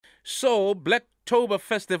So, Blacktober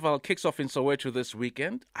Festival kicks off in Soweto this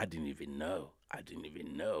weekend. I didn't even know.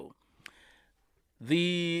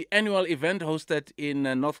 The annual event hosted in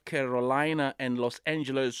North Carolina and Los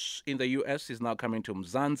Angeles in the US is now coming to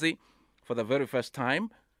Mzansi for the very first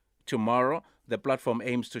time. Tomorrow, the platform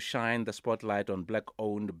aims to shine the spotlight on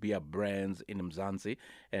black-owned beer brands in Mzansi.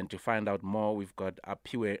 And to find out more, we've got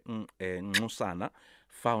Aphiwe Nxusana,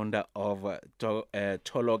 founder of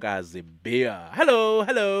Tolokazi Beer. Hello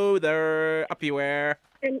there, Aphiwe.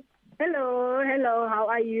 Hello. How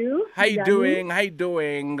are you? How you Danny? doing? How you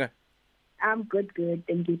doing? I'm good.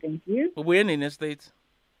 Thank you. We're in the States.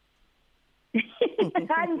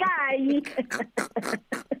 Guy.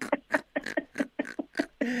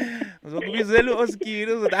 Ngizokubizela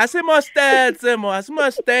uOskile uzothi asimo-states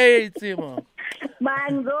mo.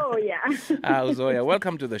 Mango, yeah. Uzoya,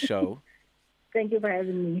 welcome to the show. Thank you for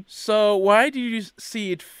having me. So why did you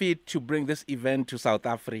see it fit to bring this event to South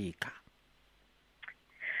Africa?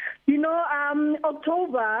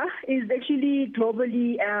 October is actually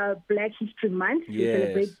globally Black History Month. Yes. We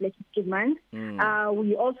celebrate Black History Month.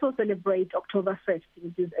 We also celebrate Oktoberfest,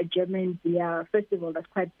 which is a German beer festival that's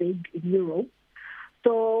quite big in Europe.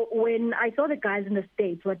 So when I saw the guys in the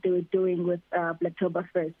States, what they were doing with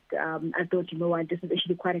Blacktoberfest, I thought, this is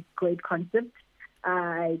actually quite a great concept.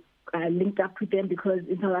 I linked up with them because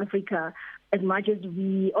in South Africa, as much as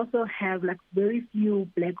we also have like very few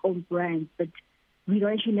Black-owned brands, but we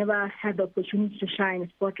don't actually never have the opportunity to shine a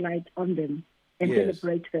spotlight on them and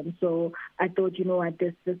celebrate them. So I thought,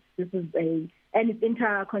 this is and it's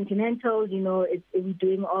intercontinental, we're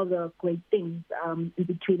doing all the great things in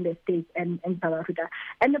between the States and South Africa.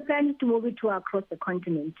 And the plan is to move it to across the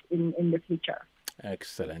continent in the future.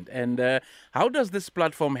 Excellent. And how does this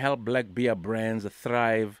platform help black beer brands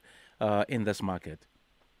thrive in this market?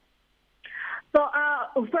 So,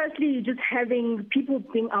 firstly, just having people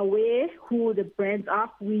being aware who the brands are,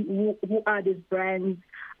 who are these brands.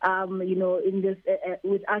 In this,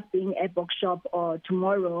 with us being at Bookshop or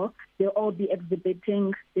tomorrow, they'll all be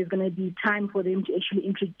exhibiting. There's going to be time for them to actually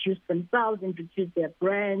introduce themselves, introduce their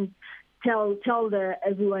brands, tell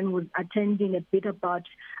everyone who's attending a bit about,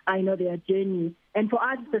 their journey. And for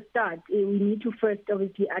us, the start, we need to first,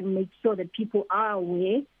 obviously, make sure that people are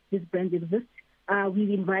aware these brands exist. We've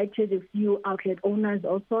invited a few outlet owners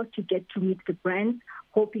also to get to meet the brands,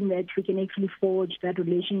 hoping that we can actually forge that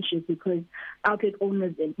relationship because outlet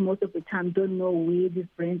owners most of the time don't know where these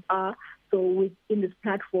brands are. So within this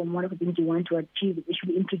platform, one of the things we want to achieve is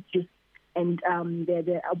actually introduce and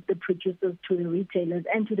the producers to the retailers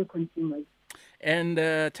and to the consumers. And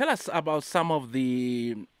tell us about some of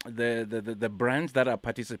the brands that are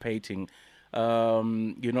participating.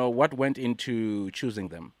 What went into choosing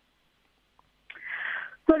them?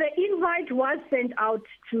 So the invite was sent out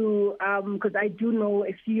to, because I do know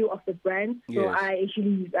a few of the brands. So Yes. I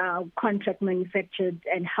actually contract manufactured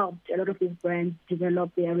and helped a lot of these brands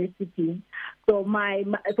develop their recipes. So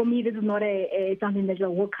for me, this is not something that I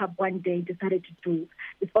woke up one day and decided to do.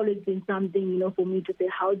 It's always been something, for me to say,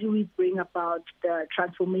 how do we bring about the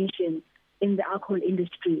transformation in the alcohol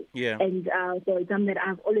industry? Yeah. And so it's something that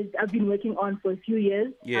I've been working on for a few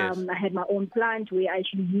years. Yes. I had my own plant where I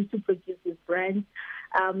actually used to produce these brands.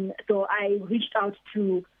 So I reached out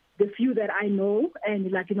to the few that I know and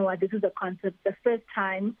this is a concept. The first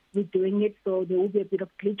time we're doing it, so there will be a bit of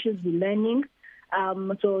glitches, we're learning.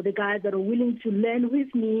 So the guys that are willing to learn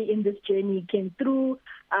with me in this journey came through.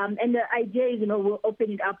 And the idea is, we'll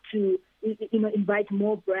open it up to, invite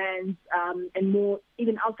more brands and more,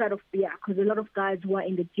 even outside of beer, because a lot of guys who are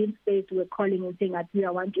in the gin space were calling and saying,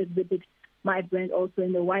 I want to exhibit my brand also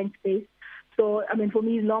in the wine space. So, for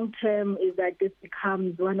me, long term is that this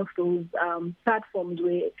becomes one of those platforms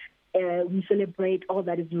where we celebrate all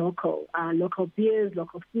that is local, local beers,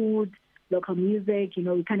 local food, local music.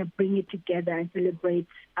 We kind of bring it together and celebrate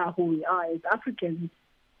who we are as Africans.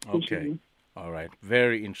 Okay. All right.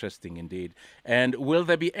 Very interesting indeed. And will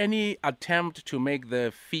there be any attempt to make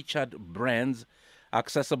the featured brands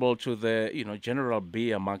accessible to the, general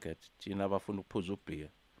beer market? Beer.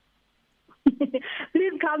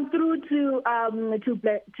 Please come through to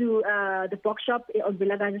the bookshop on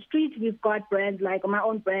Vilakazi Street. We've got brands like my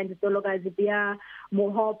own brand, Tolokazi Beer,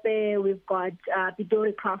 Mohope. We've got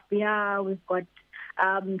Pitori Craft Beer. We've got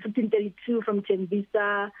 1532 from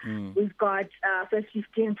Tembisa. We've got First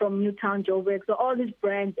 15 from Newtown, Joburg. So all these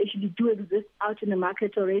brands actually do exist out in the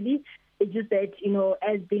market already. It's just that,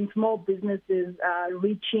 as being small businesses,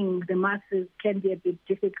 reaching the masses can be a bit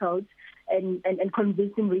difficult. And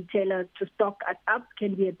convincing retailers to stock us up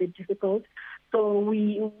can be a bit difficult. So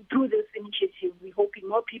through this initiative, we're hoping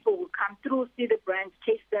more people will come through, see the brands,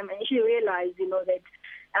 taste them, and actually realize, that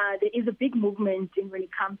there is a big movement when it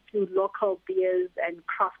comes to local beers and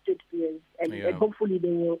crafted beers, and hopefully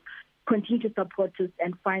they will continue to support us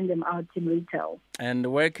and find them out in retail. And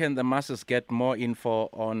where can the masses get more info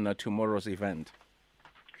on tomorrow's event?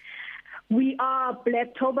 We are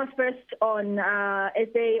Blacktoberfest on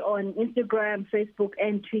SA on Instagram, Facebook,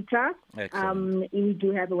 and Twitter. We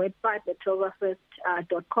do have a website,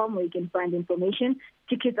 blacktoberfest.com, where you can find information.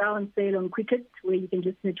 Tickets are on sale on Quicket, where you can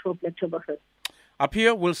just search for Blacktoberfest. Up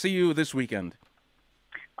here, we'll see you this weekend.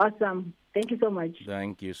 Awesome. Thank you so much.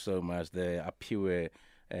 Thank you so much. The Aphiwe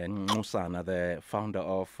Nxusana, the founder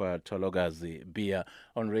of Tolokazi Beer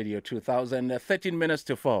on Radio 2000, 13 minutes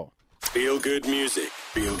to 4. Feel good music,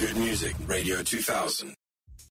 Radio 2000.